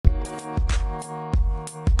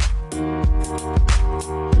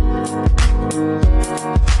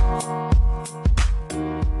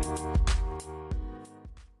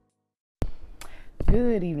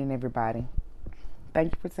everybody.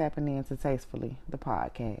 Thank you for tapping in to Tastefully, the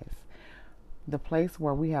podcast, the place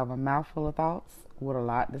where we have a mouthful of thoughts with a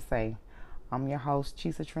lot to say. I'm your host,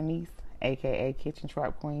 Chisa Trinice, aka Kitchen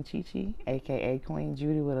Trap Queen Chi-Chi, aka Queen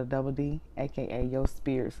Judy with a double D, aka your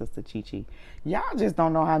spirit sister Chi-Chi. Y'all just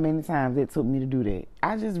don't know how many times it took me to do that.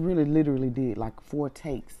 I just really literally did like 4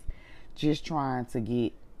 takes just trying to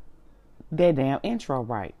get that damn intro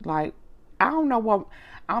right. Like, I don't know what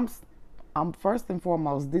I'm first and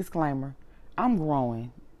foremost, disclaimer, I'm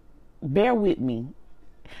growing. Bear with me.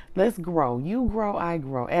 Let's grow. You grow, I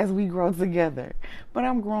grow, as we grow together. But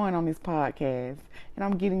I'm growing on this podcast, and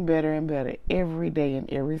I'm getting better and better every day and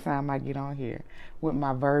every time I get on here with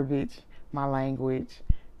my verbiage, my language,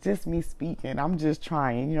 just me speaking. I'm just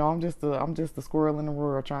trying, I'm just a squirrel in the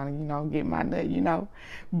world trying to, get my nut,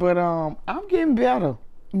 But I'm getting better.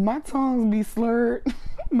 My tongues be slurred,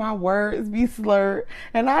 my words be slurred,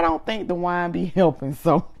 and I don't think the wine be helping.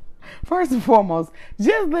 So first and foremost,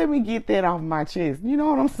 just let me get that off my chest. You know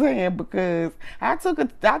what I'm saying? Because I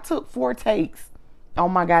took 4 takes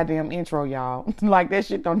on my goddamn intro, y'all. Like, that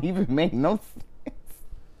shit don't even make no sense.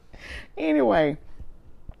 Anyway,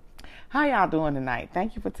 how y'all doing tonight?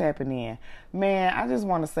 Thank you for tapping in. Man, I just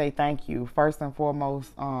want to say thank you first and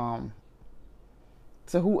foremost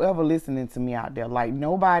to whoever listening to me out there. Like,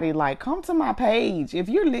 nobody, come to my page. If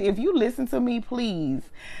you listen to me, please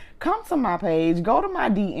come to my page. Go to my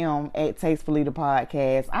DM at Tastefully the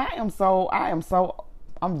Podcast.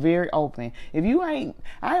 I'm very open. If you ain't,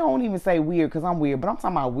 I don't even say weird because I'm weird, but I'm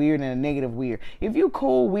talking about weird and a negative weird. If you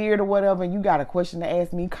cool, weird, or whatever, and you got a question to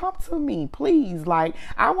ask me, come to me, please. Like,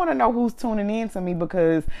 I want to know who's tuning in to me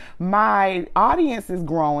because my audience is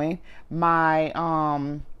growing. My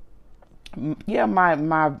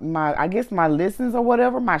I guess my listens or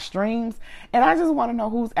whatever, my streams, and I just want to know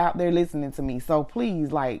who's out there listening to me. So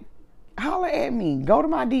please, holler at me. Go to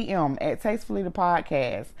my DM at Tastefully the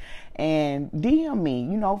Podcast and DM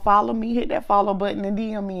me. Follow me, hit that follow button and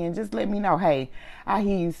DM me and just let me know, hey, I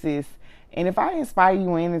hear you, sis. And if I inspire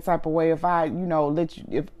you in any type of way, if I, let you,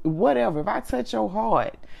 if I touch your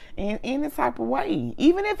heart in any type of way,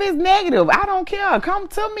 even if it's negative, I don't care. Come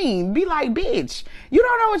to me. Be like, bitch, you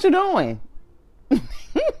don't know what you're doing.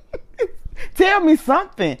 Tell me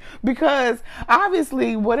something, because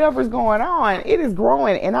obviously whatever's going on, it is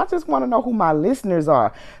growing, and I just want to know who my listeners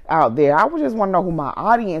are out there. I just want to know who my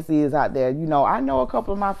audience is out there. I know a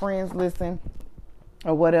couple of my friends listen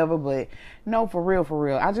or whatever, but no, for real,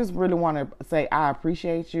 I just really want to say I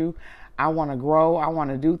appreciate you. I want to grow. I want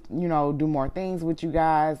to do more things with you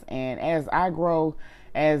guys, and as I grow,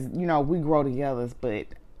 we grow together. But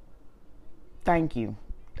thank you.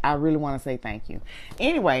 I really want to say thank you.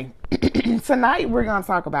 Anyway, tonight we're going to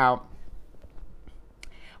talk about,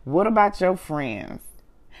 what about your friends?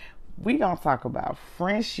 We're going to talk about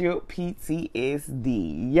friendship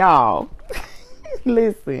PTSD. Y'all,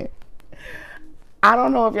 listen. I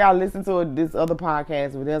don't know if y'all listen to this other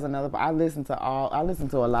podcast, but there's another. I listen to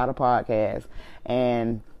a lot of podcasts,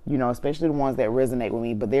 and especially the ones that resonate with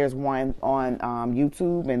me. But there's one on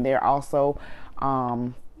YouTube, and they're also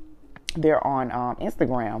they're on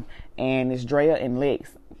Instagram, and it's Drea and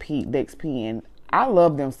Lex P, and I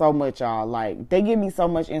love them so much, y'all. Like, they give me so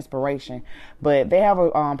much inspiration. But they have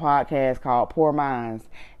a podcast called Poor Minds,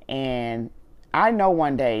 and I know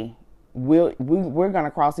one day we're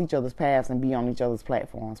gonna cross each other's paths and be on each other's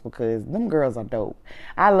platforms, because them girls are dope.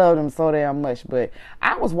 I love them so damn much. But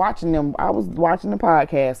I was watching the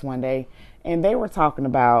podcast one day, and they were talking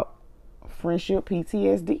about friendship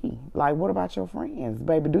PTSD. Like, what about your friends,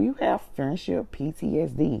 baby? Do you have friendship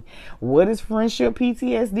PTSD? What is friendship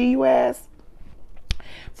PTSD, you ask?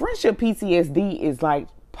 Friendship PTSD is like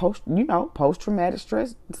post-traumatic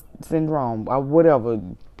stress syndrome or whatever,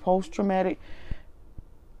 post-traumatic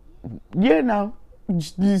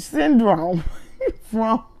syndrome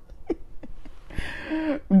from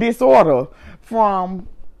disorder from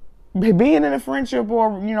being in a friendship,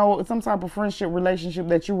 or some type of friendship relationship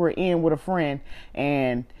that you were in with a friend,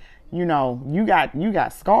 and you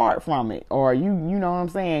got scarred from it, or you know what I'm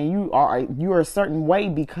saying, you're a certain way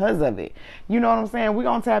because of it. You know what I'm saying? We're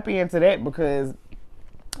gonna tap into that, because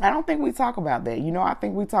I don't think we talk about that. I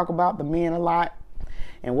think we talk about the men a lot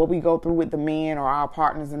and what we go through with the men or our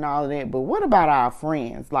partners and all of that. But what about our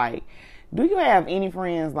friends? Like, do you have any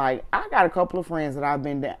friends? Like, I got a couple of friends that I've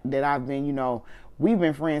been, we've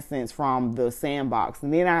been friends since from the sandbox.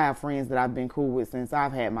 And then I have friends that I've been cool with since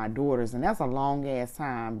I've had my daughters. And that's a long ass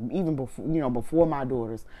time, even before my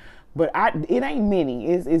daughters. But it ain't many.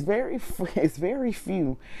 It's very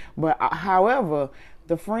few. But however,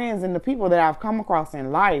 the friends and the people that I've come across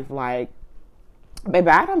in life, like, baby,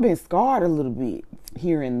 I done been scarred a little bit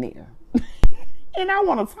here and there. And I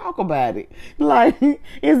want to talk about it. Like, is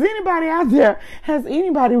anybody out there, has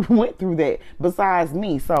anybody went through that besides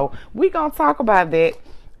me? So we're going to talk about that.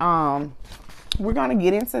 We're going to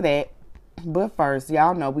get into that. But first,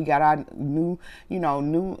 y'all know we got our new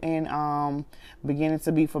and beginning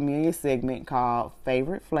to be familiar segment called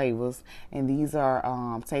Favorite Flavors. And these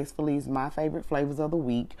are Tastefully's my favorite flavors of the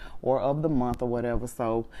week or of the month or whatever.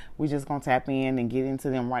 So we're just going to tap in and get into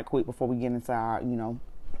them right quick before we get into our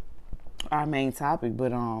main topic.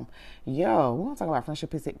 But we're gonna talk about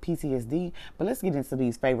friendship PTSD, but let's get into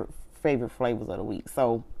these favorite flavors of the week.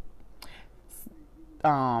 So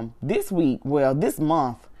this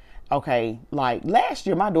month, okay, like last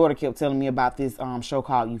year my daughter kept telling me about this show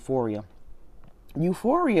called Euphoria.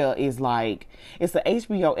 Euphoria is like, it's an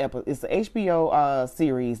HBO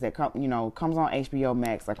series that comes on HBO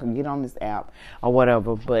Max. I can get on this app or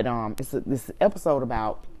whatever, but it's this episode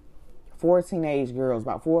about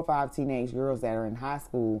about 4 or 5 teenage girls that are in high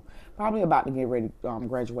school, probably about to get ready to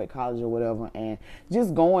graduate college or whatever, and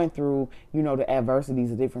just going through, the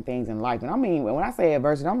adversities of different things in life. And I mean, when I say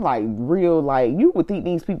adversity, I'm like real, like you think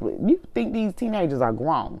these teenagers are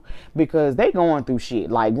grown because they going through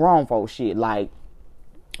shit, like grown folk shit. Like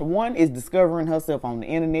one is discovering herself on the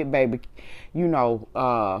internet, baby.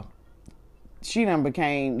 She done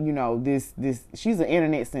became, this, she's an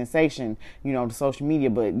internet sensation, to social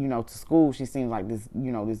media, but, to school, she seems like this,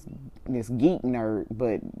 this geek nerd,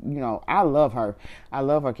 but, I love her. I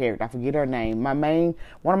love her character. I forget her name. One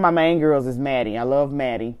of my main girls is Maddie. I love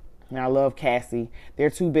Maddie and I love Cassie.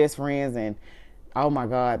 They're two best friends and, oh my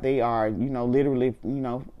God, they are, literally,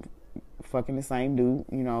 fucking the same dude.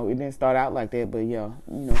 It didn't start out like that, but yeah,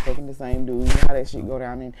 fucking the same dude. You know how that shit go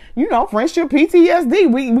down. And friendship PTSD.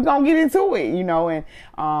 We gonna get into it. And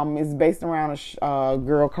it's based around a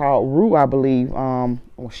girl called Rue, I believe.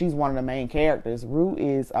 She's one of the main characters. Rue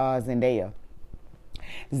is Zendaya.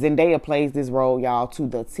 Zendaya plays this role, y'all, to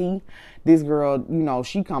the T. This girl,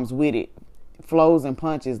 she comes with it, flows and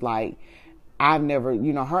punches like. I've never,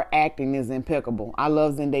 her acting is impeccable. I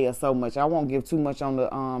love Zendaya so much. I won't give too much on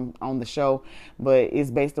the show, but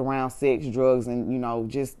it's based around sex, drugs,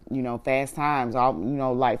 and just fast times.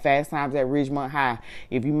 Like Fast Times at Ridgemont High.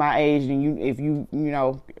 If you my age and if you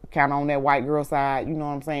count on that white girl side, you know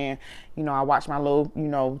what I'm saying. I watch my little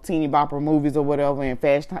teeny bopper movies or whatever, and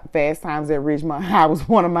Fast Times at Ridgemont High was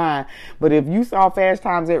one of mine. But if you saw Fast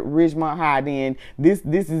Times at Ridgemont High, then this is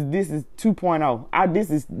 2.0.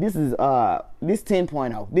 This is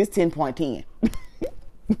 10.0. This 10.10.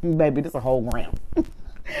 Baby, this a whole gram.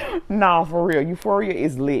 No, for real. Euphoria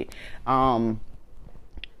is lit.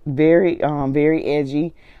 Very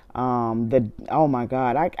edgy. Oh my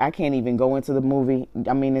God, I can't even go into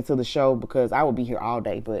into the show because I will be here all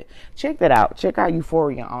day, but check that out. Check out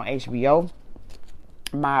Euphoria on HBO.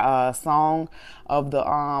 My song of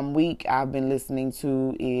the week I've been listening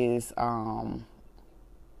to is no,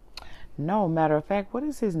 matter of fact, what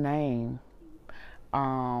is his name?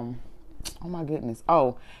 Oh my goodness.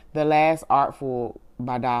 Oh, The Last Artful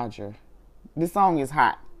by Dodger. This song is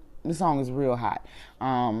hot. This song is real hot.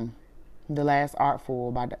 The Last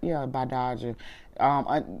Artful by Dodger.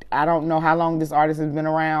 I don't know how long this artist has been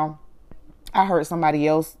around. I heard somebody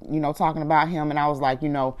else, talking about him, and I was like,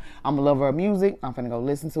 I'm a lover of music. I'm finna go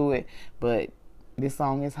listen to it, but this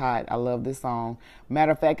song is hot. I love this song.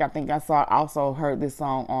 Matter of fact, I think I also heard this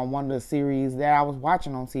song on one of the series that I was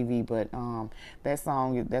watching on TV, but that's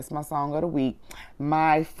my song of the week.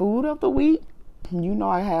 My food of the week,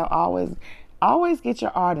 I have always get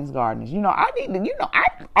your Arden's Gardeners.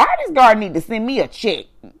 Arden's Garden need to send me a check.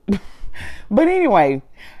 But anyway,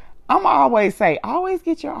 I'm always say, always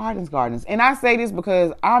get your Arden's Gardeners. And I say this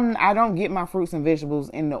because I don't get my fruits and vegetables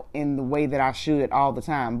in the way that I should all the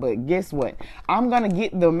time. But guess what? I'm going to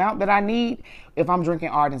get the amount that I need if I'm drinking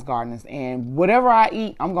Arden's Gardeners. And whatever I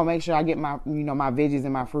eat, I'm going to make sure I get my, my veggies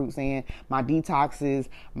and my fruits in, my detoxes,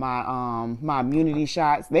 my immunity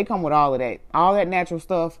shots. They come with all of that. All that natural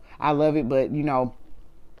stuff. I love it. But,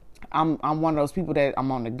 I'm one of those people that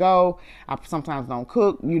I'm on the go. I sometimes don't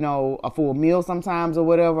cook, a full meal sometimes or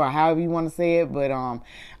whatever, or however you want to say it. But I'm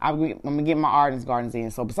gonna get my Arden's Gardens in.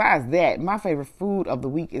 So besides that, my favorite food of the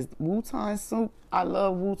week is Wonton soup. I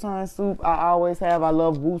love Wonton soup. I always have. I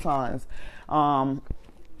love Wontons.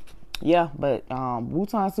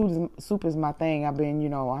 Wonton soup is my thing. I've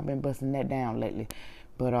been busting that down lately.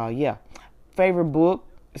 But favorite book,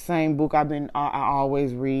 same book I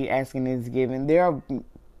always read. Asking is Given. There are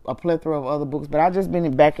a plethora of other books, but I've just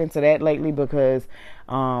been back into that lately because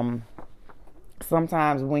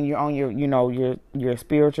sometimes when you're on your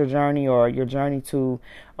spiritual journey or your journey to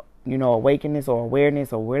awakeness or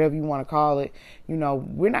awareness or whatever you want to call it.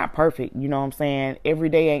 We're not perfect. You know what I'm saying? Every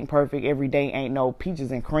day ain't perfect. Every day ain't no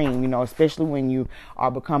peaches and cream, especially when you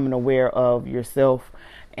are becoming aware of yourself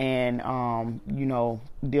and,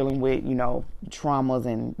 dealing with, traumas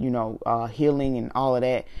and, healing and all of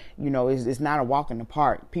that. It's not a walk in the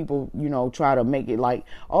park. People, try to make it like,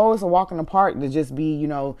 oh, it's a walk in the park to just be,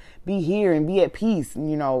 be here and be at peace.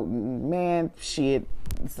 Man, shit.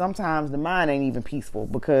 Sometimes the mind ain't even peaceful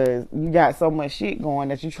because you got so much shit going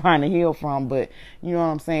that you're trying to heal from. But you know what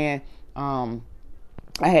I'm saying?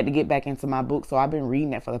 I had to get back into my book, so I've been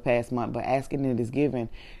reading that for the past month. But Asking It Is Given,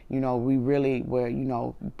 we really where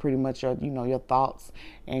pretty much your thoughts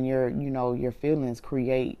and your feelings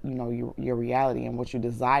create your reality, and what you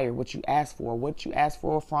desire, what you ask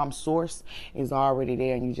for from source is already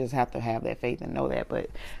there, and you just have to have that faith and know that.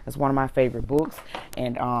 But it's one of my favorite books.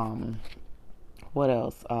 And what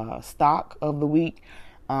else? Stock of the week.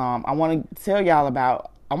 I want to tell y'all about.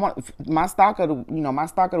 My stock of the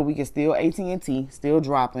week is still AT&T, still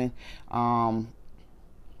dropping. Another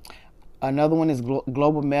one is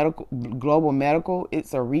Global Medical.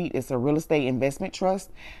 It's a REIT. It's a real estate investment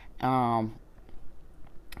trust.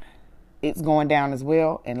 It's going down as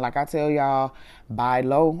well. And like I tell y'all, buy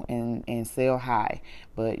low and sell high.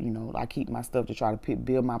 But, I keep my stuff to try to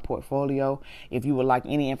build my portfolio. If you would like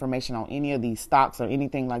any information on any of these stocks or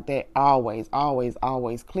anything like that, always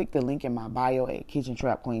click the link in my bio at Kitchen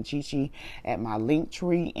Trap Queen Chi at my link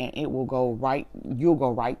tree, and it will go right. You'll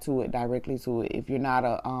go right to it, directly to it. If you're not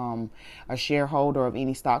a shareholder of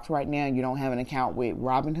any stocks right now, you don't have an account with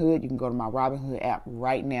Robinhood, you can go to my Robinhood app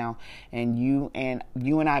right now, and you and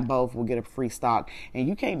I both will get a free stock. And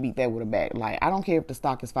you can't beat that with a bag. Like, I don't care if the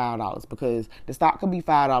stock is $5, because the stock could be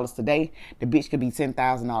 $5 today, the bitch could be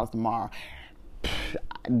 $10,000 tomorrow.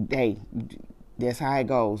 Hey, that's how it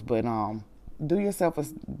goes. But do yourself a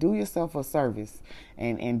service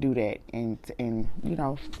and do that, and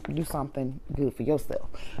do something good for yourself.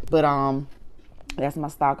 But that's my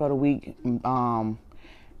stock of the week. And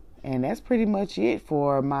that's pretty much it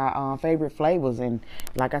for my favorite flavors. And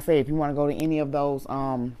like I said, if you want to go to any of those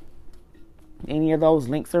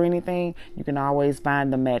links or anything, you can always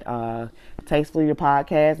find them at Tastefully the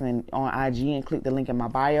Podcast and on IG, and click the link in my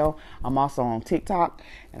bio. I'm also on TikTok,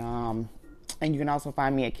 and you can also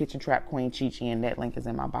find me at Kitchen Trap Queen Chi, and that link is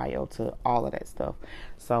in my bio to all of that stuff.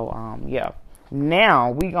 So yeah, now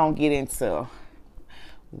we gonna get into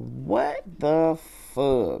what the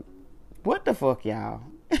fuck, y'all.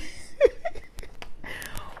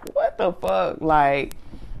 What the fuck, like,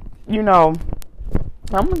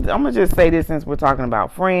 I'm gonna just say this, since we're talking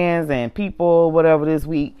about friends and people, whatever, this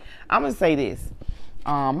week. I'm gonna say this.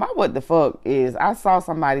 My what the fuck is, I saw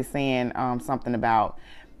somebody saying something about,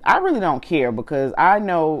 I really don't care, because I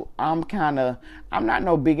know I'm not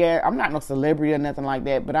no celebrity or nothing like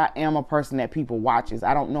that, but I am a person that people watches.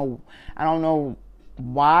 I don't know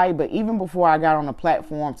why, but even before I got on the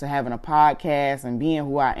platform to having a podcast and being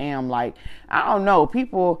who I am, like, I don't know,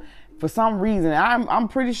 people, for some reason, I'm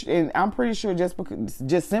pretty sure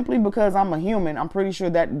just simply because I'm a human, I'm pretty sure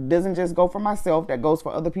that doesn't just go for myself, that goes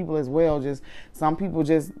for other people as well. Just some people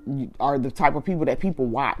just are the type of people that people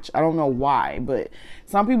watch. I don't know why, but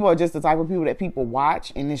some people are just the type of people that people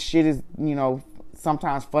watch, and this shit is,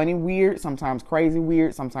 sometimes funny weird, sometimes crazy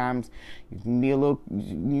weird, sometimes you can be a little,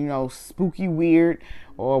 spooky weird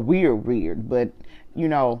or weird. But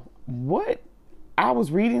what? I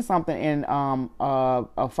was reading something, and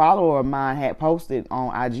a follower of mine had posted on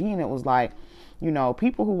IG, and it was like,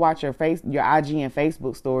 people who watch your IG and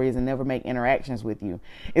Facebook stories and never make interactions with you.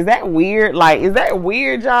 Is that weird? Like, is that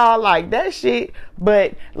weird, y'all? Like, that shit.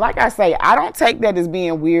 But like I say, I don't take that as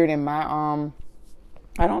being weird in my on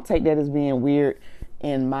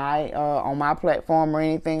my platform or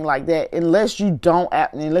anything like that, unless you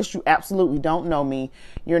absolutely don't know me.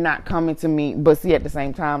 You're not coming to me. But see, at the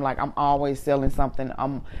same time, like, I'm always selling something.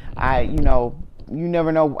 You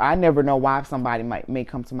never know. I never know why somebody may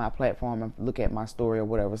come to my platform and look at my story or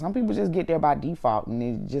whatever. Some people just get there by default and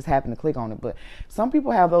they just happen to click on it. But some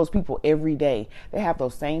people have those people every day. They have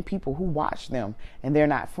those same people who watch them, and they're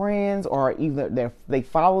not friends, or either they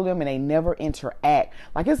follow them and they never interact.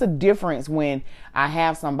 Like, it's a difference when I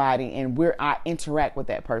have somebody and I interact with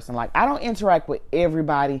that person. Like, I don't interact with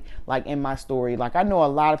everybody, like, in my story. Like, I know a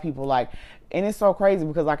lot of people, like, and it's so crazy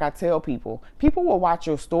because like I tell people will watch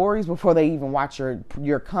your stories before they even watch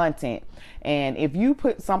your content. And if you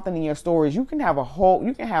put something in your stories, you can have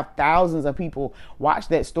thousands of people watch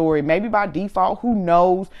that story, maybe by default, who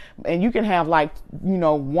knows? And you can have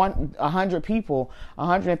 100 people,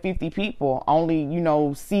 150 people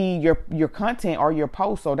only, see your content or your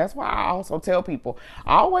post. So that's why I also tell people,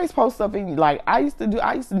 I always post stuff in, like I used to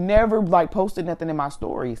never posted nothing in my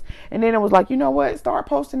stories. And then it was like, you know what? Start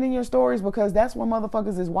posting in your stories because that's what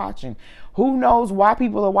motherfuckers is watching. Who knows why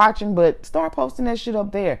people are watching, but start posting that shit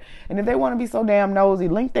up there. And if they want to be so damn nosy,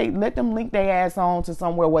 let them link their ass on to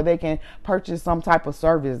somewhere where they can purchase some type of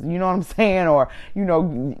service. You know what I'm saying? Or,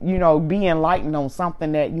 be enlightened on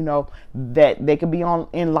something that, that they could be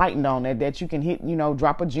enlightened on, that you can hit,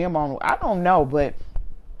 drop a gem on. I don't know, but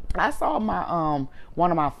I saw my one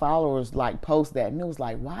of my followers post that, and it was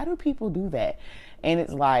like, why do people do that? And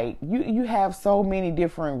it's like you have so many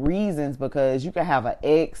different reasons, because you can have an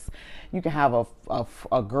ex, you can have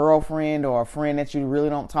a girlfriend or a friend that you really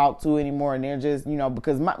don't talk to anymore, and they're just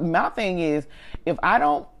because my thing is, if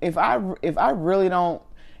I really don't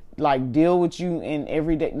deal with you in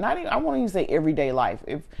everyday, I won't even say everyday life,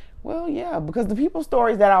 well, yeah, because the people's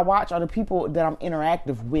stories that I watch are the people that I'm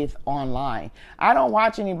interactive with online. I don't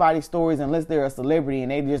watch anybody's stories unless they're a celebrity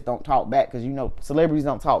and they just don't talk back, because celebrities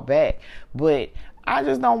don't talk back. But I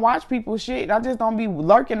just don't watch people's shit. I just don't be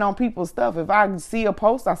lurking on people's stuff. If I see a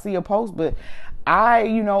post, I see a post. But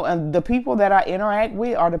and the people that I interact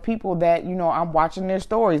with are the people that, I'm watching their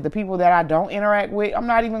stories. The people that I don't interact with, I'm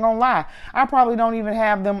not even gonna lie, I probably don't even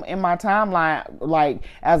have them in my timeline,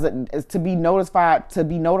 as to be notified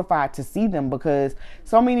to see them, because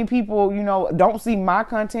so many people, don't see my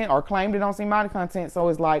content or claim they don't see my content. So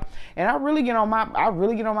it's like, and I really get on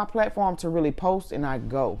my platform to really post, and I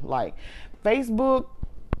go Facebook,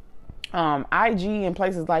 IG and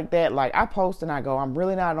places like that. I post and I go. I'm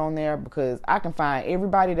really not on there because I can find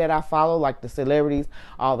everybody that I follow, like the celebrities,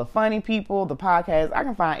 all the funny people, the podcasts. I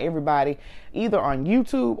can find everybody either on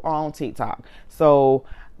YouTube or on TikTok. So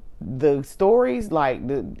the stories,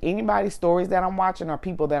 anybody's stories that I'm watching are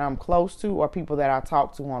people that I'm close to or people that I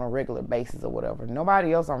talk to on a regular basis or whatever.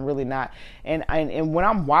 Nobody else, I'm really not. And when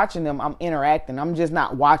I'm watching them, I'm interacting. I'm just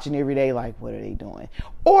not watching every day what are they doing?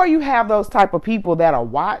 Or you have those type of people that are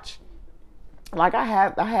watch. I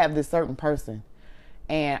have this certain person,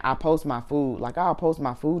 and I post my food. I'll post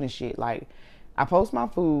my food and shit. I post my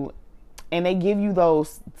food, and they give you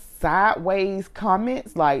those sideways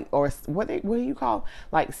comments, or what do you call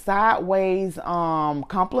sideways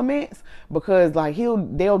compliments, because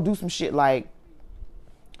they'll do some shit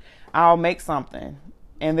I'll make something,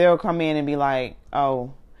 and they'll come in and be like,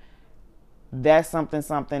 oh, that's something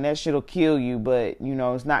that shit'll kill you, but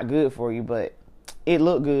it's not good for you, but it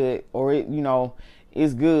look good, or it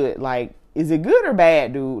it's good. Is it good or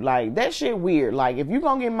bad, dude? That shit weird. If you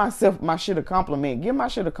gonna give my shit a compliment, give my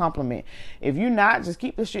shit a compliment. If you not, just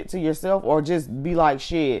keep the shit to yourself, or just be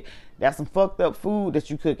shit, that's some fucked up food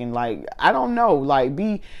that you cooking. I don't know. I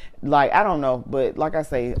don't know. But like I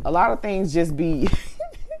say, a lot of things just be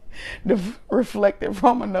reflected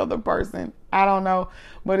from another person. I don't know.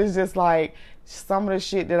 But it's just some of the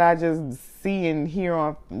shit that I just see and hear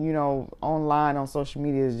on, online on social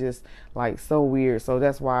media is just so weird. So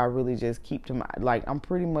that's why I really just keep to my, I'm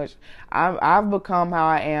pretty much, I've become how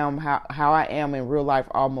I am, how I am in real life,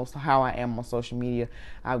 almost how I am on social media.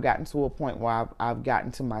 I've gotten to a point where I've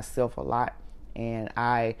gotten to myself a lot. And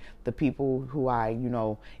the people who I,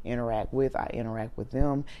 interact with, I interact with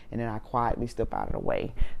them, and then I quietly step out of the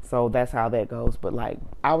way. So that's how that goes. But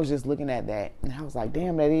I was just looking at that, and I was like,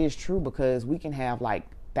 damn, that is true, because we can have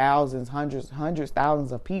thousands, hundreds,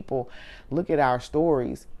 thousands of people look at our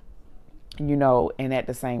stories, and at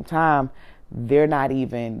the same time, they're not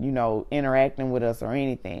even, interacting with us or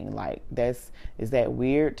anything. Is that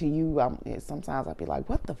weird to you? Sometimes I'd be like,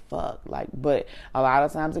 what the fuck? But a lot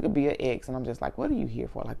of times it could be an ex, and I'm just like, what are you here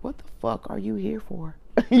for? What the fuck are you here for?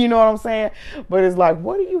 You know what I'm saying? But it's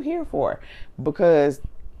what are you here for? Because,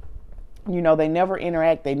 they never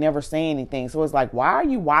interact. They never say anything. So it's why are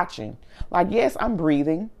you watching? Yes, I'm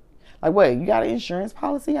breathing. What, you got an insurance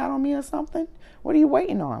policy out on me or something? What are you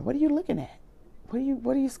waiting on? What are you looking at? What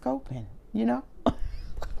are you scoping?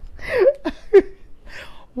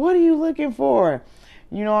 What are you looking for?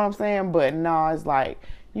 You know what I'm saying? But no, it's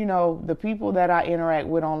the people that I interact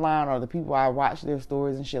with online are the people I watch their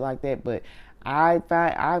stories and shit like that. But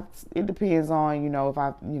It depends on,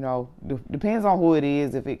 if depends on who it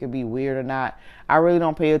is, if it could be weird or not. I really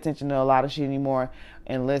don't pay attention to a lot of shit anymore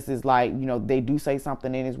unless it's like, they do say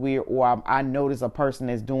something and it's weird, or I notice a person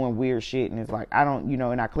that's doing weird shit and it's like, I don't,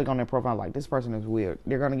 and I click on their profile like, this person is weird.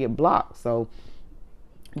 They're going to get blocked. So,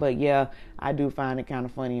 but yeah, I do find it kind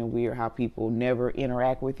of funny and weird how people never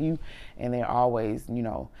interact with you and they're always,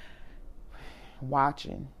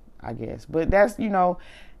 watching, I guess. But that's,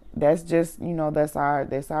 that's just, that's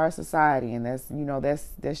our society, and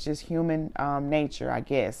that's just human nature, I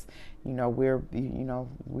guess. We're,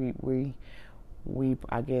 we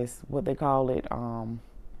I guess what they call it,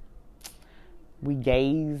 we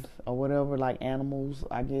gaze or whatever, like animals,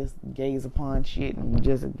 I guess, gaze upon shit, and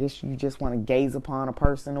you just want to gaze upon a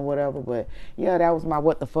person or whatever. But yeah, that was my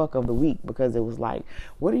what the fuck of the week, because it was like,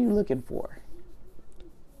 what are you looking for?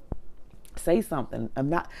 Say something.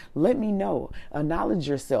 Let me know. Acknowledge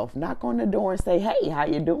yourself. Knock on the door and say, hey, how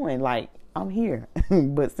you doing? Like, I'm here.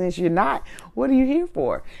 But since you're not, what are you here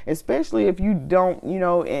for? Especially if you don't,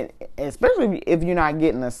 and especially if you're not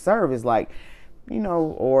getting a service, like,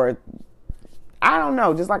 or I don't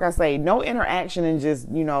know. Just like I say, no interaction and just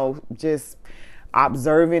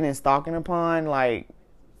observing and stalking upon. Like,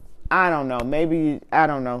 I don't know. Maybe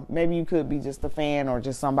you could be just a fan or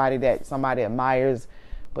just somebody that somebody admires.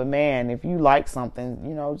 But man, if you like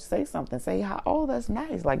something, just say something. Say, oh, that's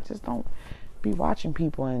nice. Like, just don't be watching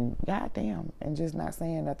people and goddamn and just not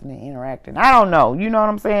saying nothing and interacting. I don't know. You know what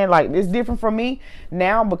I'm saying? Like, it's different for me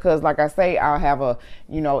now because, like I say, I'll have a,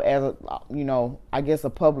 as a, I guess a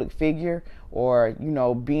public figure, or,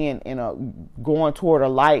 being going toward a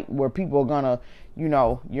light where people are gonna,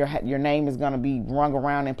 your name is gonna be rung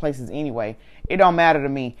around in places anyway. It don't matter to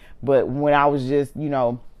me. But when I was just,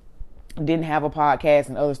 didn't have a podcast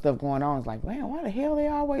and other stuff going on, it's like, man, why the hell they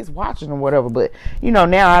always watching or whatever. But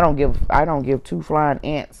now I don't give two flying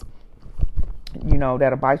ants,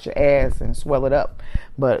 that'll bite your ass and swell it up.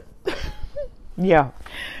 But yeah,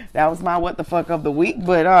 that was my what the fuck of the week.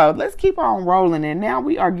 But let's keep on rolling, and now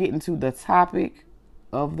we are getting to the topic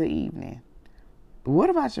of the evening. What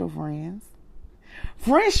about your friends?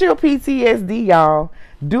 Friendship PTSD, y'all.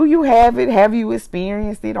 Do you have it? Have you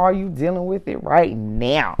experienced it? Are you dealing with it right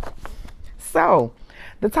now? So,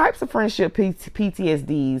 the types of friendship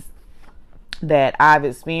PTSDs that I've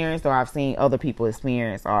experienced or I've seen other people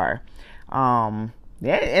experience are, and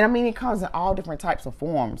I mean, it comes in all different types of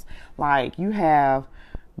forms. Like, you have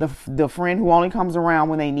the friend who only comes around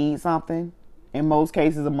when they need something. In most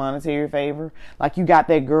cases, a monetary favor. Like, you got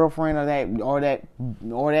that girlfriend or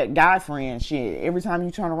that guy friend. Shit, every time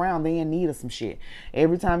you turn around, they in need of some shit.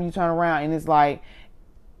 Every time you turn around, and it's like,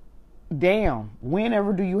 damn,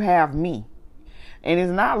 whenever do you have me? And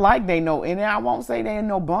it's not like they know, and I won't say they ain't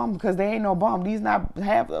no bum, because they ain't no bum. These not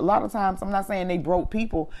have a lot of times. I'm not saying they broke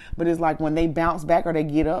people, but it's like when they bounce back or they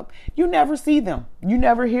get up, you never see them, you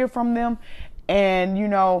never hear from them, and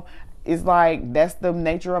it's like, that's the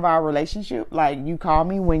nature of our relationship. Like, you call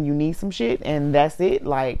me when you need some shit, and that's it.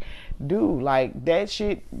 Like, dude, like, that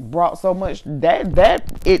shit brought so much,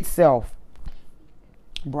 that itself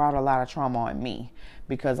brought a lot of trauma on me,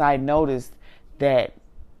 because I noticed that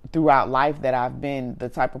throughout life that I've been the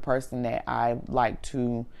type of person that I like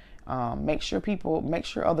to make sure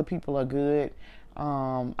other people are good.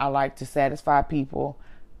 I like to satisfy people.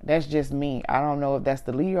 That's just me. I don't know if that's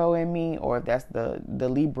the Leo in me or if that's the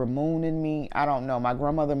Libra moon in me. I don't know. My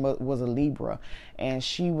grandmother was a Libra, and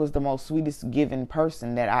she was the most sweetest giving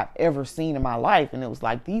person that I've ever seen in my life. And it was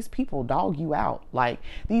like, these people dog you out. Like,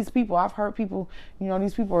 these people, I've heard people,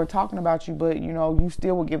 these people are talking about you, but, you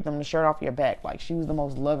still would give them the shirt off your back. Like, she was the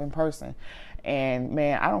most loving person. And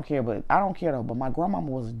man, I don't care though. But my grandmama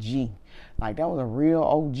was a G. Like, that was a real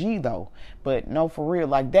OG though. But no, for real,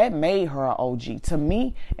 like, that made her an OG. To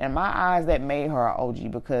me, in my eyes, that made her an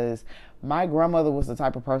OG, because my grandmother was the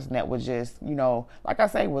type of person that would just, like I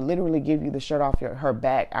say, would literally give you the shirt off her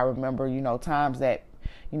back. I remember, times that,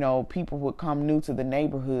 people would come new to the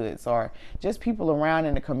neighborhoods, or just people around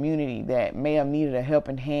in the community that may have needed a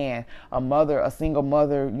helping hand. A single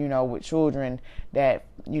mother, with children that,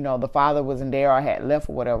 the father wasn't there or had left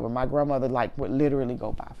or whatever. My grandmother, like, would literally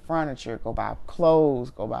go buy furniture, go buy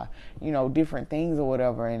clothes, go buy, different things or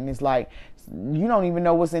whatever. And it's like, you don't even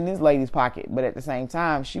know what's in this lady's pocket. But at the same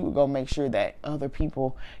time, she would go make sure that other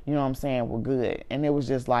people, were good. And it was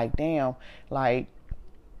just like, damn, like,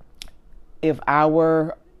 if I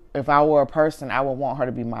were a person, I would want her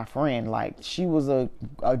to be my friend. Like, she was a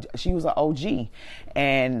OG,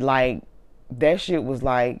 and like, that shit was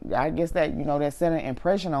like, I guess that, that set an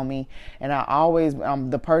impression on me. And I always,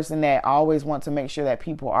 the person that always want to make sure that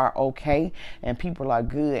people are okay and people are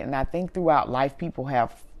good. And I think throughout life, people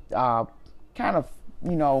have kind of,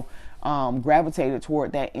 gravitated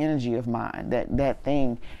toward that energy of mine, that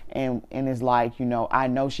thing. And it's like, I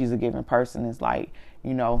know she's a giving person. It's like,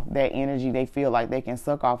 that energy they feel like they can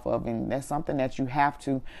suck off of. And that's something that you have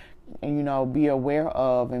to, be aware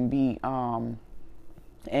of and be,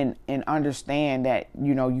 and understand that,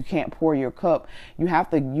 you can't pour your cup.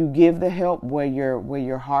 You give the help where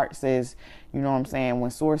your heart says, what I'm saying?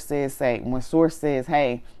 When source says,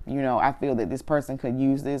 hey, I feel that this person could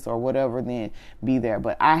use this or whatever, then be there.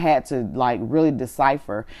 But I had to like really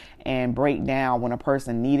decipher and break down when a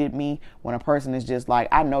person needed me, when a person is just like,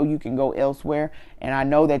 I know you can go elsewhere, and I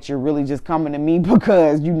know that you're really just coming to me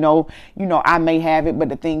because I may have it, but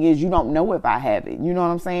the thing is, you don't know if I have it. You know what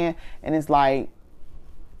I'm saying? And it's like,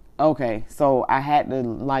 okay, so I had to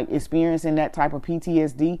like experiencing that type of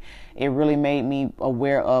PTSD. It really made me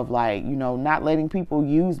aware of like, not letting people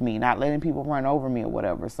use me, not letting people run over me or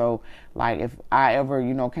whatever. So like if I ever,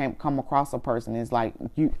 come across a person, it's like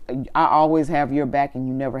I always have your back and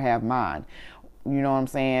you never have mine. You know what I'm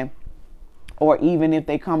saying? Or even if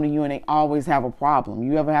they come to you and they always have a problem.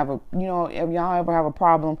 You ever have if y'all ever have a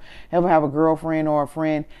problem, ever have a girlfriend or a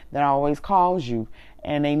friend that always calls you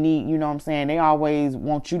and they need, they always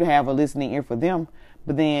want you to have a listening ear for them.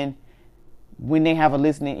 But then when they have a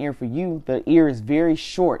listening ear for you, the ear is very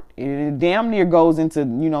short. It damn near goes into,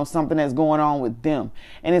 something that's going on with them.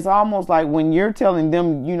 And it's almost like when you're telling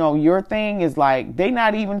them, your thing is like, they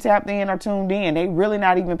not even tapped in or tuned in. They really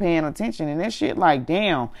not even paying attention. And that shit like,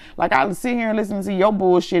 damn, like I sit here and listen to your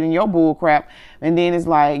bullshit and your bull crap. And then it's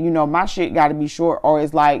like, my shit got to be short, or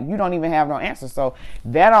it's like, you don't even have no answer. So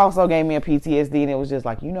that also gave me a PTSD, and it was just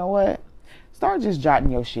like, you know what? Start just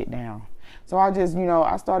jotting your shit down. So I just,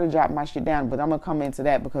 I started jotting my shit down, but I'm going to come into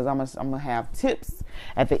that because I'm going to have tips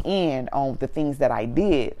at the end on the things that I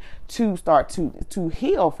did to start to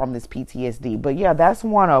heal from this PTSD. But yeah, that's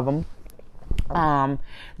one of them.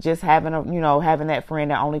 Just having having that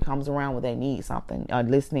friend that only comes around when they need something, a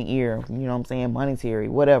listening ear, monetary,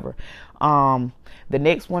 whatever. The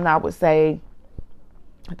next one I would say,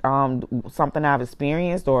 something I've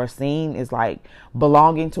experienced or seen is like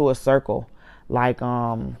belonging to a circle. Like,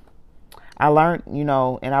 I learned,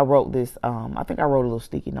 and I wrote this, I think I wrote a little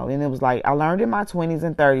sticky note, and it was like, I learned in my 20s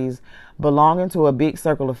and 30s, belonging to a big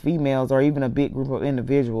circle of females or even a big group of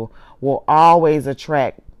individuals will always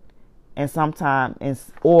attract and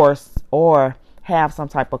sometimes, or have some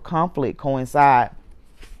type of conflict coincide.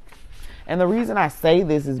 And the reason I say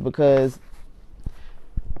this is because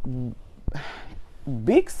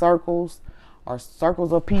big circles or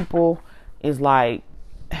circles of people is like,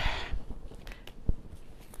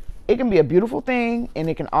 it can be a beautiful thing, and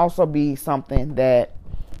it can also be something that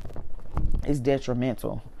is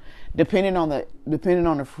detrimental, depending on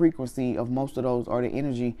the frequency of most of those, or the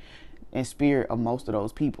energy and spirit of most of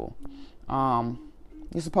those people.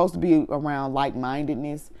 You're supposed to be around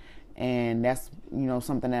like-mindedness, and that's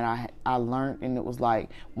something that I learned, and it was like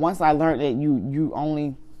once I learned that you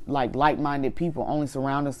only like-minded people only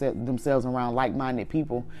surround themselves around like-minded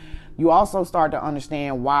people. You also start to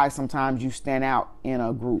understand why sometimes you stand out in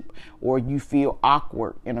a group or you feel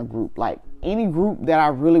awkward in a group. Like any group that I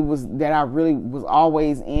really was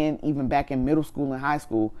always in, even back in middle school and high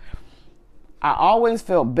school, I always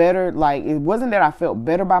felt better. Like it wasn't that I felt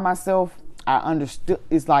better by myself. I understood.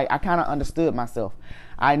 It's like I kind of understood myself.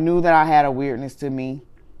 I knew that I had a weirdness to me.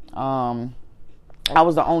 I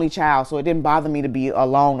was the only child, so it didn't bother me to be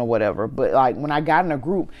alone or whatever. But like when I got in a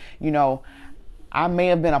group, I may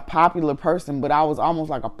have been a popular person, but I was almost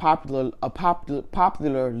like a popular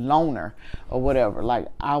loner or whatever. Like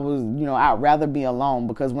I was, I'd rather be alone,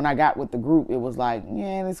 because when I got with the group, it was like,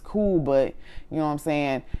 yeah, it's cool, but you know what I'm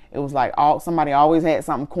saying? It was like somebody always had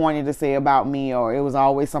something corny to say about me, or it was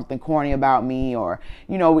always something corny about me, or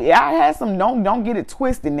I had some. Don't get it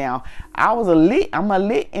twisted. Now I'm a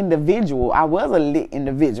lit individual. I was a lit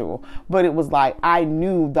individual, but it was like I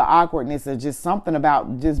knew the awkwardness of just something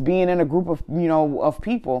about just being in a group of of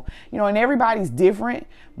people, and everybody's different,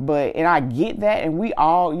 and I get that, and we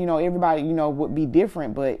all, everybody, would be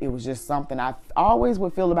different, but it was just something I always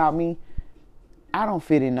would feel about me. I don't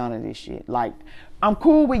fit in none of this shit. Like, I'm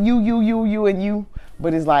cool with you, and you,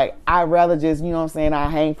 but it's like, I'd rather just, I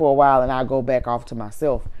hang for a while and I go back off to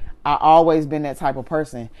myself. I always been that type of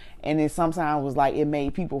person. And it sometimes was like, it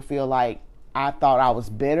made people feel like I thought I was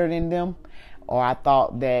better than them, or I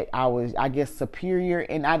thought that I was, I guess, superior.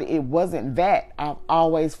 And it wasn't that. I've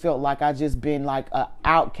always felt like I just been like an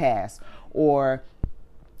outcast, or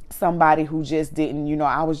somebody who just didn't,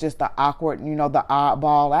 I was just the awkward, the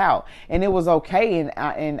oddball out, and it was okay.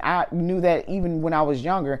 And I knew that even when I was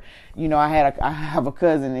younger, I have a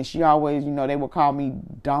cousin, and she always, they would call me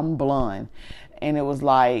dumb blonde, and it was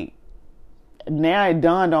like, now it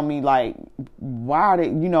dawned on me, like, why are they,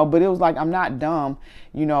 but it was like, I'm not dumb,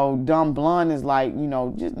 dumb blonde is like,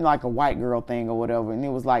 just like a white girl thing or whatever. And it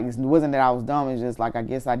was like, it wasn't that I was dumb. It's just like, I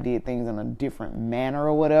guess I did things in a different manner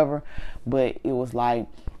or whatever. But it was like,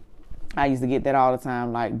 I used to get that all the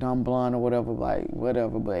time, like dumb blonde or whatever, like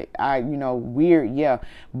whatever. But weird, yeah.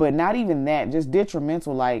 But not even that, just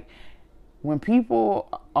detrimental. Like, when people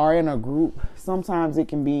are in a group, sometimes it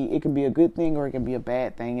can be a good thing or it can be a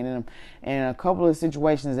bad thing. And in a couple of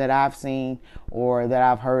situations that I've seen or that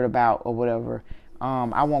I've heard about or whatever,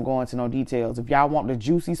 I won't go into no details. If y'all want the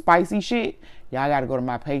juicy, spicy shit, y'all got to go to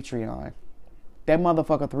my Patreon. That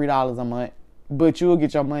motherfucker $3 a month. But you'll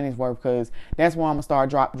get your money's worth, because that's where I'm going to start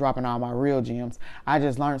dropping all my real gems. I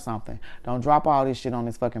just learned something. Don't drop all this shit on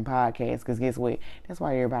this fucking podcast, because guess what? That's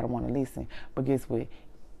why everybody want to listen. But guess what?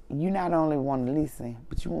 You not only want to listen,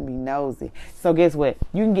 but you want to be nosy. So guess what?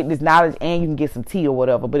 You can get this knowledge and you can get some tea or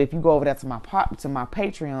whatever. But if you go over there to my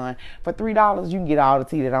Patreon for $3, you can get all the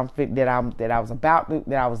tea that I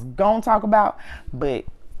was gonna talk about. But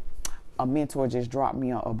a mentor just dropped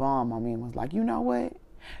me a bomb on me and was like, you know what?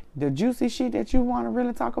 The juicy shit that you want to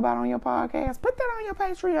really talk about on your podcast, put that on your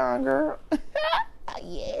Patreon, girl.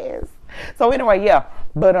 Yes. So anyway, yeah.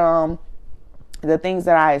 But the things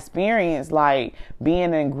that I experienced, like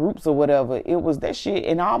being in groups or whatever, it was that shit.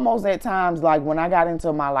 And almost at times, like when I got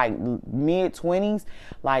into my like mid-20s,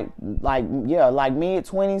 like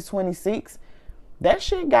mid-20s, 26, that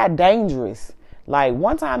shit got dangerous. Like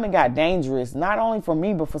one time it got dangerous, not only for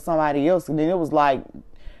me, but for somebody else. And then it was like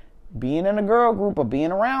being in a girl group or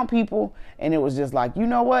being around people. And it was just like, you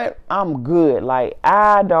know what? I'm good. Like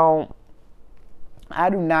I do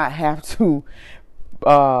not have to,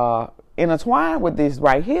 intertwine with this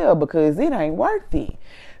right here, because it ain't worth it.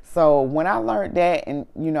 So when I learned that, and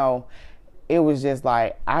it was just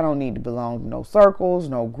like, I don't need to belong to no circles,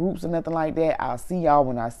 no groups or nothing like that. I'll see y'all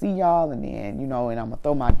when I see y'all, and then and I'm gonna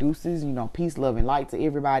throw my deuces, peace, love, and light to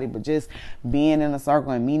everybody. But just being in a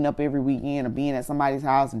circle and meeting up every weekend, or being at somebody's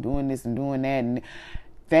house and doing this and doing that, and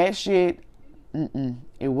that shit,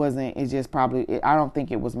 it wasn't. It just probably. I don't think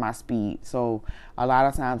it was my speed. So a lot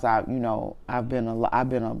of times I've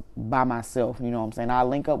been by myself. You know what I'm saying? I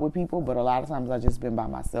link up with people, but a lot of times I've just been by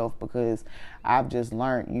myself, because I've just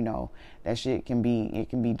learned, that shit can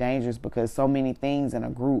be dangerous, because so many things in a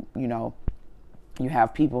group, you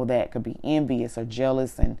have people that could be envious or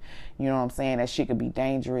jealous, and you know what I'm saying, that shit could be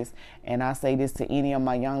dangerous. And I say this to any of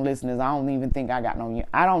my young listeners. I don't even think I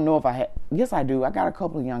don't know if I had. Yes, I do. I got a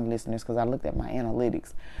couple of young listeners, because I looked at my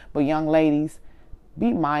analytics. But young ladies,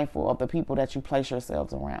 be mindful of the people that you place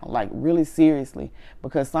yourselves around, like really seriously,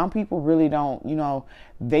 because some people really don't,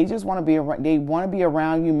 they just want to be around. They want to be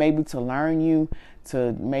around you, maybe to learn you,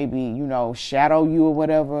 to maybe, shadow you or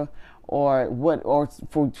whatever. Or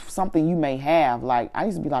for something you may have. Like, I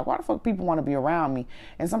used to be like, why the fuck people want to be around me?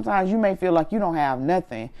 And sometimes you may feel like you don't have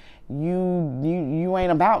nothing. You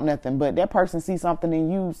ain't about nothing, but that person sees something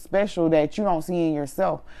in you special that you don't see in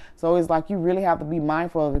yourself. So it's like, you really have to be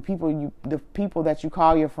mindful of the people that you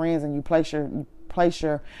call your friends, and you place your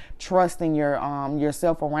trust in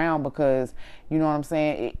yourself around, because you know what I'm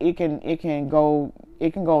saying, it can go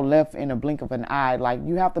left in a blink of an eye. Like,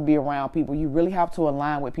 you have to be around people. You really have to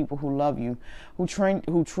align with people who love you, who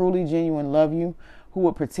truly genuine love you, who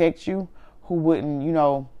would protect you, who wouldn't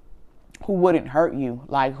hurt you,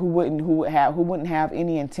 like who wouldn't have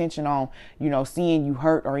any intention on seeing you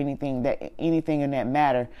hurt or anything in that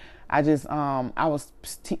matter. I was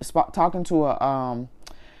talking to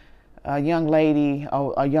a young lady at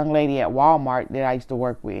Walmart that I used to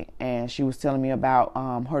work with, and she was telling me about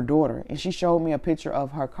her daughter, and she showed me a picture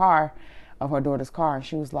of her daughter's car, and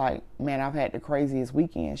she was like, man, I've had the craziest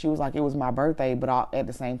weekend. She was like, it was my birthday, but at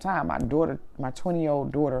the same time, my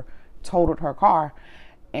 20-year-old daughter totaled her car,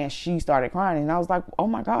 and she started crying, and I was like, oh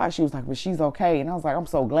my God. She was like, but she's okay. And I was like, I'm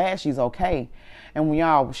so glad she's okay.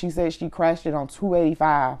 And she said she crashed it on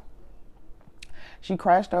 285. She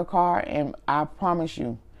crashed her car, and I promise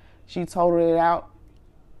you, she totaled it out.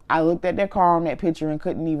 I looked at that car on that picture and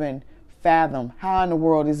couldn't even fathom how in the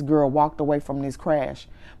world this girl walked away from this crash,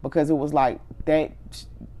 because it was like that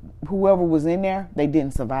whoever was in there, they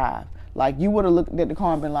didn't survive. Like, you would have looked at the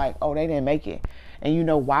car and been like, oh, they didn't make it. And you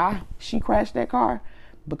know why she crashed that car?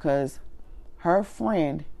 Because her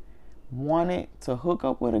friend wanted to hook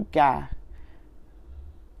up with a guy,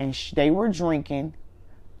 and they were drinking,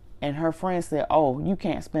 and her friend said, oh, you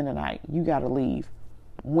can't spend the night. You got to leave.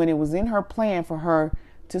 when it was in her plan for her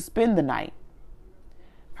to spend the night,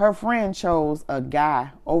 her friend chose a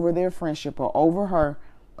guy over their friendship or over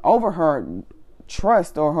her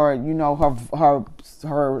trust or her, you know,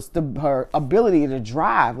 her ability to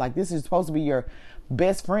drive. Like, this is supposed to be your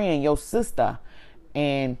best friend, your sister,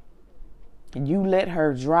 and you let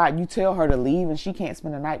her drive. You tell her to leave and she can't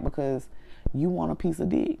spend the night because you want a piece of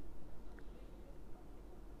dick.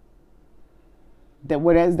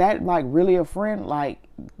 Is that like really a friend? Like,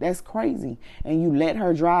 that's crazy. And you let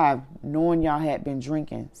her drive knowing y'all had been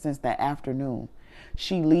drinking since that afternoon.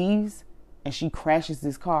 She leaves and she crashes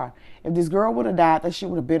this car. If this girl would have died, that shit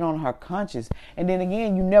would have been on her conscience. And then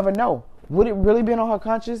again, you never know. Would it really been on her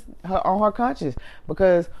conscience?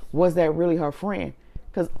 Because was that really her friend?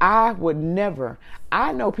 Because I would never.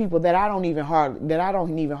 I know people that I don't even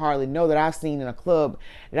hardly know, that I've seen in a club,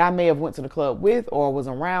 that I may have went to the club with or was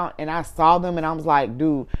around, and I saw them and I was like,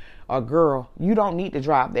 dude or girl, you don't need to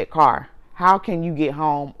drive that car. How can you get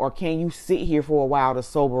home, or can you sit here for a while to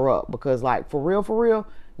sober up? Because, like, for real,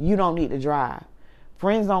 you don't need to drive.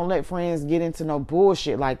 Friends don't let friends get into no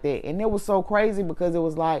bullshit like that. And it was so crazy because it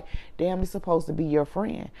was like, damn, it's supposed to be your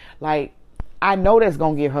friend. Like, I know that's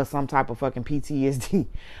going to give her some type of fucking PTSD.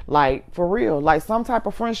 Like, for real. Like, some type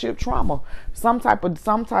of friendship trauma. Some type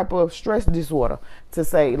of stress disorder. To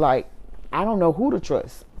say, like, I don't know who to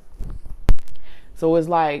trust. So it's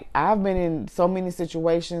like, I've been in so many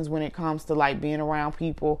situations when it comes to, like, being around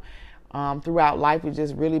people throughout life. It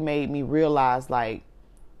just really made me realize, like,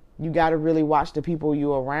 you got to really watch the people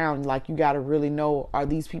you're around. Like, you got to really know, are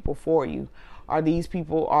these people for you? Are these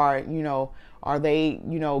people, are they,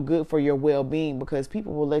 good for your well-being? Because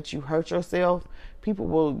people will let you hurt yourself. People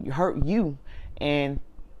will hurt you, and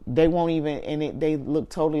they won't even, they look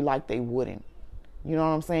totally like they wouldn't. You know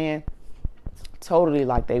what I'm saying? Totally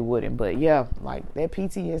like they wouldn't. But yeah, like, that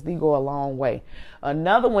PTSD go a long way.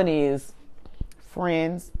 Another one is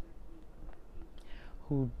friends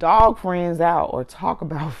who dog friends out or talk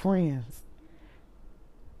about friends,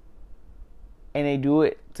 and they do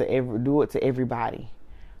it to everybody.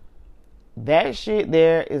 That shit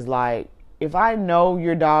there is like, if I know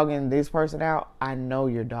you're dogging this person out, I know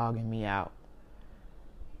you're dogging me out.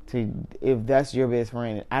 If that's your best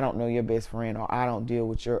friend, I don't know your best friend, or I don't deal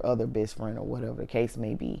with your other best friend, or whatever the case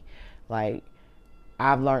may be. Like,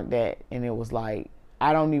 I've learned that, and it was like,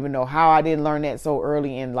 I don't even know how I didn't learn that so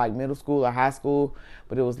early in, like, middle school or high school,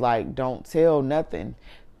 but it was like, don't tell nothing.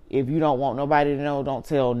 If you don't want nobody to know, don't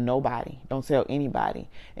tell nobody. Don't tell anybody,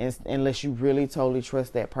 unless you really totally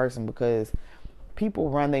trust that person, because people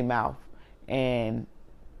run their mouth. And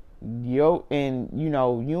you and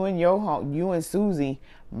Susie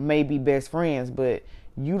may be best friends, but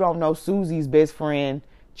you don't know Susie's best friend,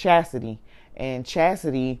 Chastity. And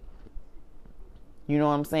Chastity, you know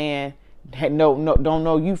what I'm saying, don't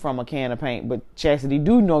know you from a can of paint, but Chastity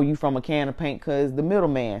do know you from a can of paint, cause the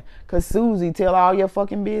middleman. Cause Susie tell all your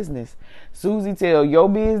fucking business. Susie tell your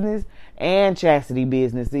business and Chastity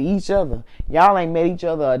business to each other. Y'all ain't met each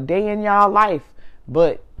other a day in y'all life,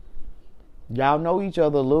 but y'all know each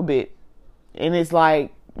other a little bit. And it's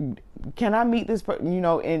like, can I meet this person?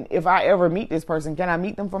 And if I ever meet this person, can I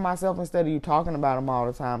meet them for myself instead of you talking about them all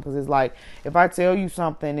the time? Because it's like, if I tell you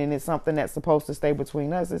something and it's something that's supposed to stay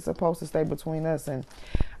between us, it's supposed to stay between us. And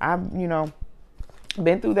I've,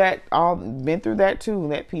 been through that too,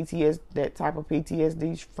 that type of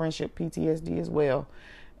PTSD, friendship PTSD as well.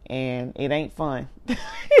 And it ain't fun.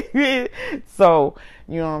 So,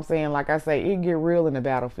 you know what I'm saying? Like I say, it get real in the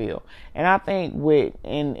battlefield. And I think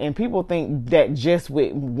and people think that just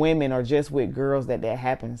with women or just with girls that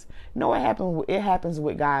happens. No, it happens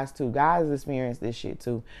with guys too. Guys experience this shit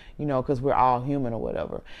too, because we're all human or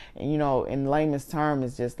whatever. And, in layman's term,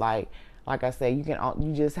 it's just like I say,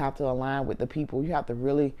 you just have to align with the people. You have to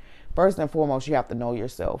really, first and foremost, you have to know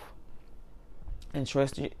yourself and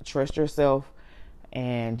trust yourself.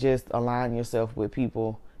 And just align yourself with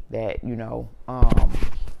people that,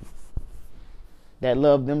 that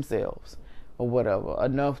love themselves or whatever,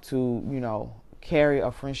 enough to, carry a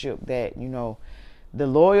friendship that, the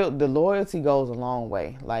loyalty goes a long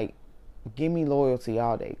way. Like, give me loyalty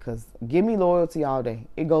all day.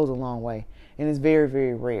 It goes a long way. And it's very,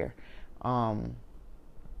 very rare.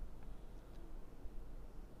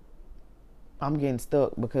 I'm getting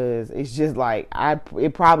stuck because it's just like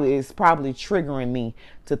it's probably triggering me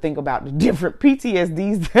to think about the different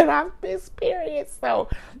PTSDs that I've experienced. So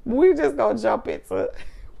we're just gonna jump into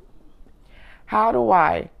how do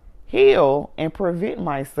I heal and prevent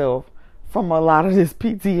myself from a lot of this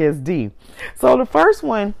PTSD. So the first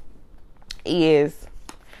one is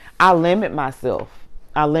I limit myself.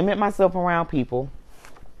 I limit myself around people.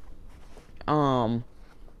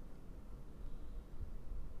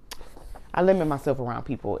 I limit myself around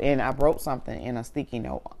people. And I wrote something in a sticky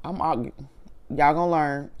note. Y'all gonna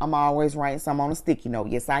learn. I'm always writing something on a sticky note.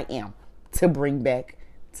 Yes, I am. To bring back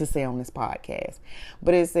to say on this podcast.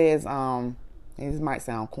 But it says, this might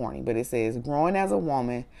sound corny, but it says, growing as a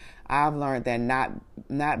woman, I've learned that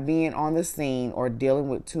not being on the scene or dealing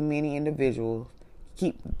with too many individuals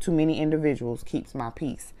keeps my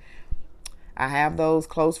peace. I have those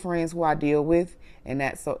close friends who I deal with, and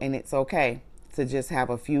it's okay to just have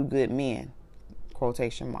a few good men,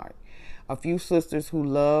 quotation mark, a few sisters whose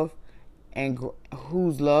love and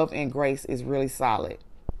grace is really solid,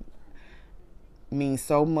 means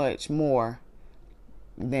so much more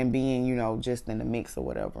than being, just in the mix or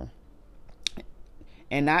whatever.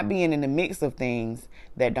 And not being in the mix of things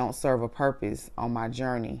that don't serve a purpose on my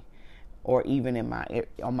journey, or even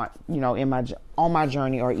on my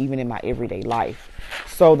journey, or even in my everyday life.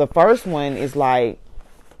 So the first one is like,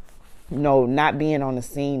 not being on the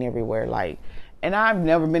scene everywhere. Like, and I've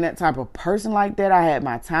never been that type of person like that. I had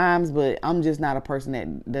my times, but I'm just not a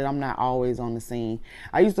person that I'm not always on the scene.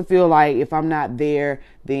 I used to feel like if I'm not there,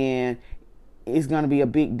 then it's going to be a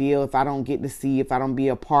big deal if I don't get to see, if I don't be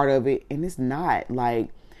a part of it. And it's not. Like,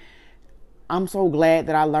 I'm so glad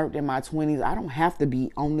that I learned in my 20s, I don't have to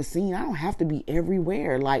be on the scene. I don't have to be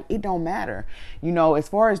everywhere. Like, it don't matter. As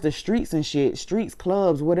far as the streets and shit, streets,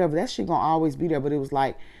 clubs, whatever, that shit gonna always be there. But it was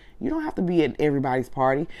like, you don't have to be at everybody's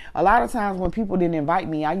party. A lot of times when people didn't invite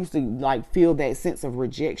me, I used to like feel that sense of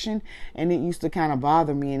rejection, and it used to kind of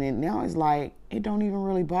bother me. And then now it's like, it don't even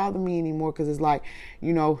really bother me anymore, because it's like,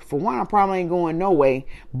 for one, I probably ain't going no way.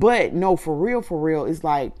 But no, for real, it's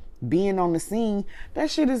like being on the scene.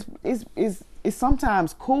 That shit is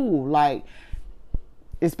sometimes cool. Like,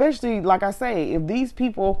 especially like I say, if these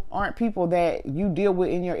people aren't people that you deal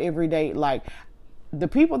with in your everyday, like the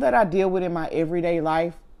people that I deal with in my everyday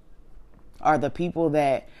life are the people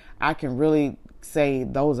that I can really say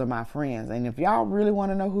those are my friends. And if y'all really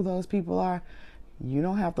want to know who those people are, you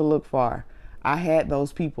don't have to look far. I had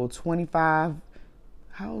those people 25.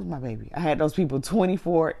 How old was my baby? I had those people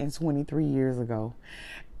 24 and 23 years ago.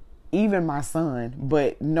 Even my son.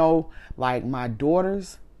 But no, like my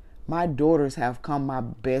daughters have become my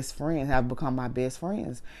best friends.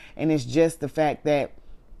 And it's just the fact that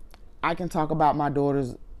I can talk about my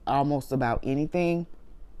daughters almost about anything.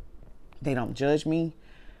 They don't judge me.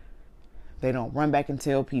 They don't run back and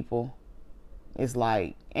tell people. It's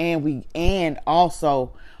like, and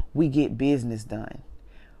also we get business done.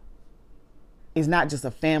 It's not just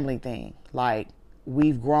a family thing. Like,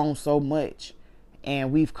 we've grown so much,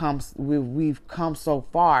 and we've come so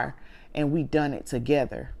far, and we've done it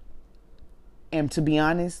together. And to be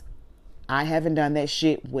honest, I haven't done that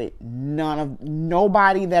shit with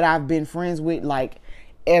nobody that I've been friends with, like,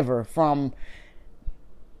 ever, from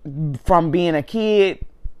being a kid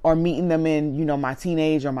or meeting them in, my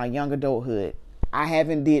teenage or my young adulthood. I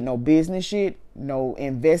haven't did no business shit, no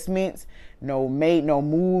investments, made no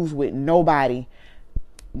moves with nobody.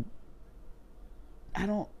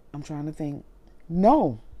 I'm trying to think.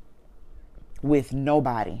 No. With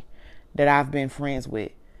nobody that I've been friends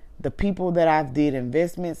with. The people that I've did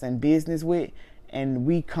investments and business with, and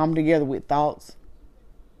we come together with thoughts,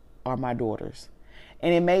 are my daughters.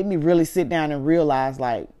 And it made me really sit down and realize,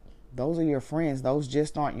 like, those are your friends. Those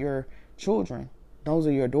just aren't your children. Those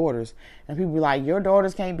are your daughters. And people be like, your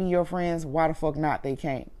daughters can't be your friends. Why the fuck not? They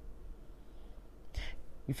can't.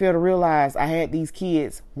 You fail to realize I had these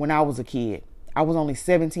kids when I was a kid. I was only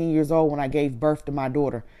 17 years old when I gave birth to my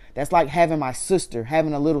daughter. That's like having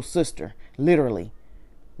a little sister, literally.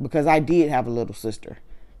 Because I did have a little sister.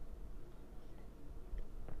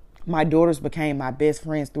 My daughters became my best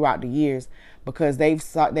friends throughout the years because they've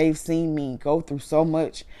seen me go through so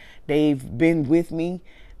much. They've been with me.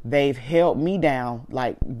 They've held me down,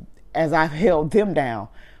 like as I've held them down,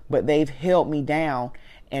 but they've held me down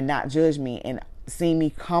and not judged me and seen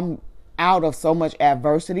me come out of so much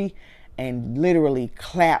adversity and literally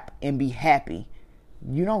clap and be happy.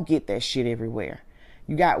 You don't get that shit everywhere.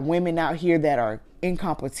 You got women out here that are in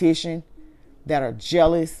competition, that are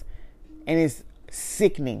jealous, and it's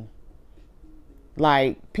sickening.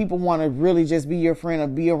 Like, people want to really just be your friend or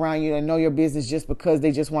be around you and know your business just because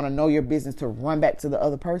they just want to know your business to run back to the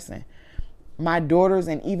other person. My daughters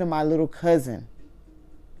and even my little cousin,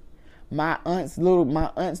 my aunt's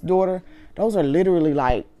daughter, those are literally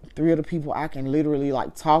like three of the people I can literally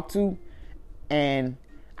like talk to, and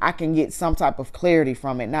I can get some type of clarity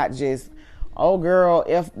from it. Not just, oh girl,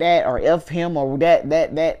 F that or F him or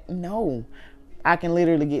that. No. I can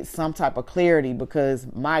literally get some type of clarity because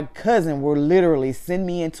my cousin will literally send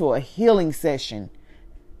me into a healing session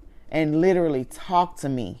and literally talk to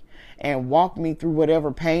me and walk me through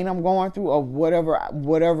whatever pain I'm going through or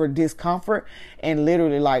whatever discomfort. And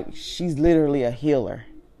literally, like, she's literally a healer.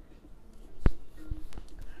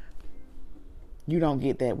 You don't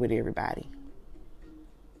get that with everybody.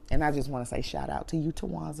 And I just want to say shout out to you,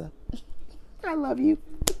 Tawanza. I love you.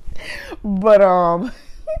 But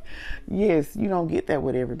yes, you don't get that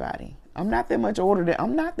with everybody. I'm not that much older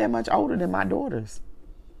than my daughters.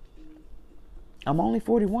 I'm only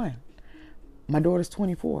 41. My daughter's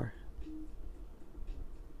 24.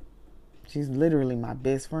 She's literally my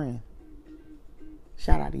best friend.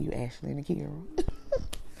 Shout out to you, Ashley and Akira.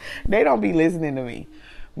 They don't be listening to me.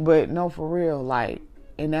 But no, for real, like,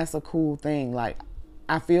 and that's a cool thing. Like,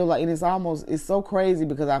 I feel like, and it's so crazy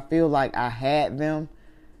because I feel like I had them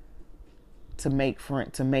to make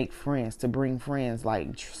friends, to bring friends,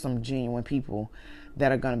 like some genuine people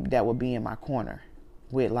that would be in my corner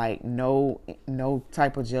with like no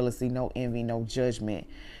type of jealousy, no envy, no judgment,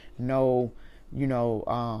 no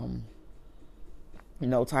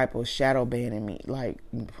type of shadow banning me. Like,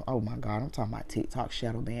 oh my God, I'm talking about TikTok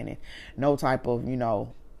shadow banning. No type of,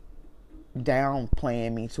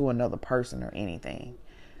 downplaying me to another person or anything.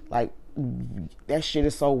 Like, that shit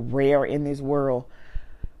is so rare in this world.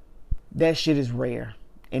 That shit is rare.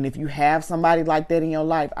 And if you have somebody like that in your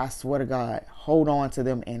life, I swear to God, hold on to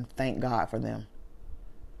them and thank God for them.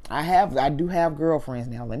 I do have girlfriends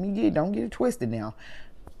now. Don't get it twisted now.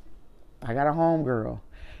 I got a homegirl.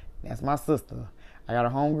 That's my sister. I got a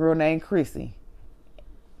homegirl named Chrissy.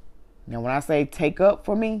 Now, when I say take up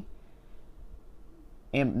for me,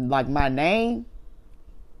 and like my name,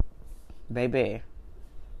 baby,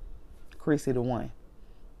 Chrissy the one.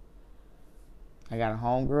 I got a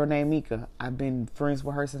homegirl named Mika. I've been friends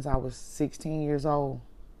with her since I was 16 years old.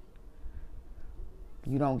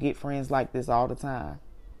 You don't get friends like this all the time.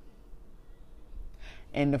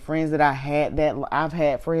 And the friends that I've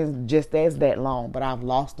had friends just as that long, but I've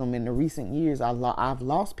lost them in the recent years. I've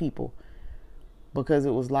lost people because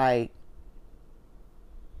it was like,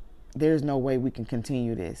 there's no way we can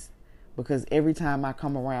continue this, because every time I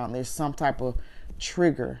come around, there's some type of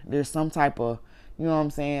trigger. There's some type of, you know what I'm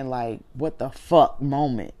saying? Like, what the fuck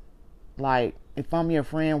moment? Like, if I'm your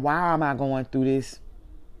friend, why am I going through this?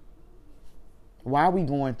 Why are we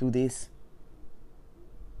going through this?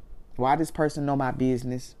 Why this person know my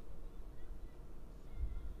business?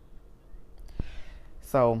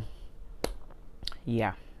 So,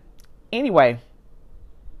 yeah. Anyway,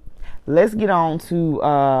 let's get on to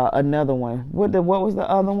another one. What was the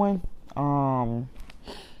other one?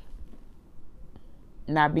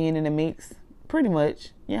 Not being in the mix. Pretty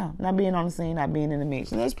much. Yeah. Not being on the scene, not being in the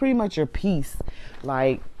mix. And that's pretty much your peace.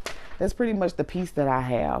 Like, that's pretty much the peace that I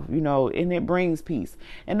have, and it brings peace.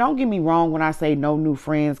 And don't get me wrong when I say no new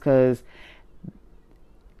friends, because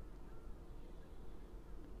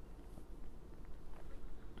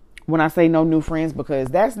because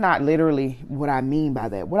that's not literally what I mean by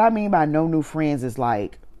that. What I mean by no new friends is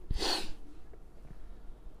like,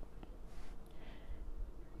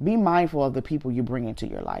 be mindful of the people you bring into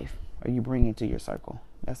your life or you bring into your circle.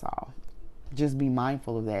 That's all. Just be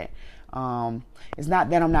mindful of that. It's not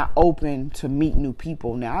that I'm not open to meet new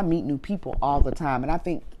people. Now, I meet new people all the time, and I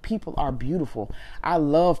think people are beautiful. I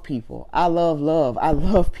love people. I love love. I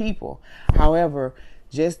love people. However,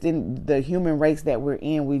 just in the human race that we're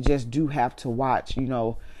in, we just do have to watch,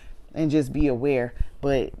 and just be aware.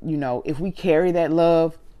 But, if we carry that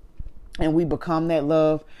love and we become that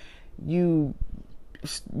love, you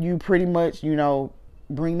pretty much,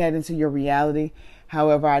 bring that into your reality.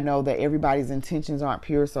 However, I know that everybody's intentions aren't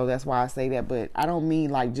pure, so that's why I say that. But I don't mean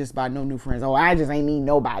like just by no new friends. Oh, I just ain't meet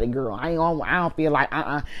nobody, girl. I don't feel like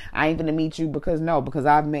I ain't gonna meet you because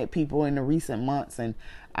I've met people in the recent months and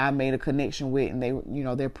I made a connection with, and they,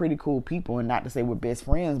 they're pretty cool people. And not to say we're best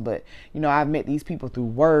friends, but I've met these people through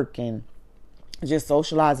work and just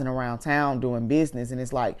socializing around town doing business, and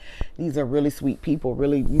it's like, these are really sweet people,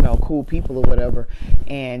 really cool people or whatever.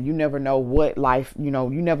 And you never know what life, you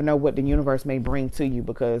never know what the universe may bring to you,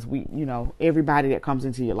 because everybody that comes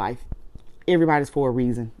into your life, everybody's for a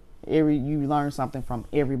reason. You learn something from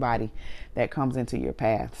everybody that comes into your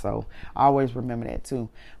path. So always remember that too.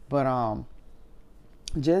 But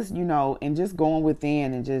just and just going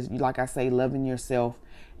within and just, like I say, loving yourself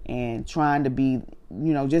and trying to be,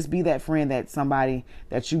 just be that friend that somebody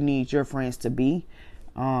that you need your friends to be.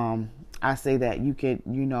 I say that you could,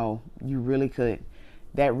 you really could.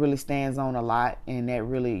 That really stands on a lot, and that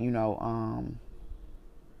really,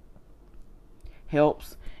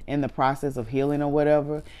 helps in the process of healing or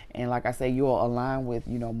whatever. And like I say, you'll align with,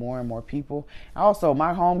 more and more people. Also,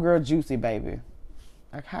 my homegirl, Juicy, baby.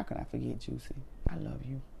 Like, how can I forget Juicy? I love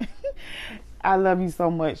you. I love you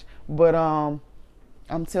so much. But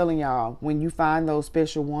I'm telling y'all, when you find those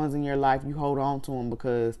special ones in your life, you hold on to them,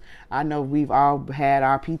 because I know we've all had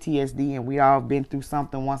our PTSD and we all been through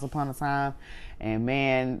something once upon a time. And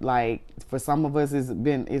man, like for some of us, it's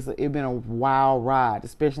been a wild ride,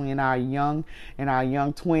 especially in our young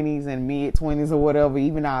 20s and mid 20s or whatever,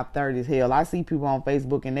 even our 30s. Hell, I see people on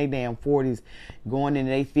Facebook in their damn 40s going into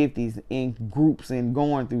their 50s in groups and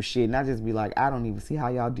going through shit, and I just be like, I don't even see how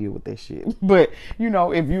y'all deal with that shit. But you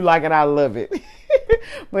know, if you like it, I love it.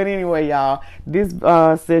 But anyway, y'all, this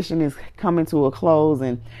session is coming to a close,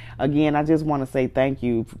 and again, I just want to say thank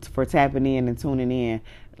you for tapping in and tuning in.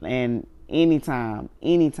 And anytime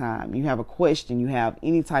you have a question, you have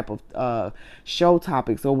any type of show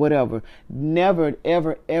topics or whatever, never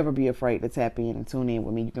ever be afraid to tap in and tune in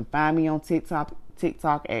with me. You can find me on TikTok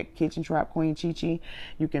at Kitchen Trap Queen Chi Chi.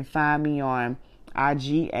 You can find me on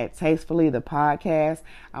IG at Tastefully the Podcast.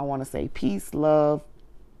 I want to say peace, love,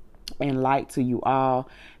 and light to you all.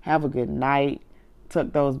 Have a good night.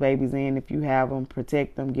 Tuck those babies in if you have them.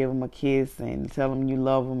 Protect them. Give them a kiss and tell them you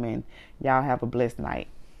love them. And y'all have a blessed night.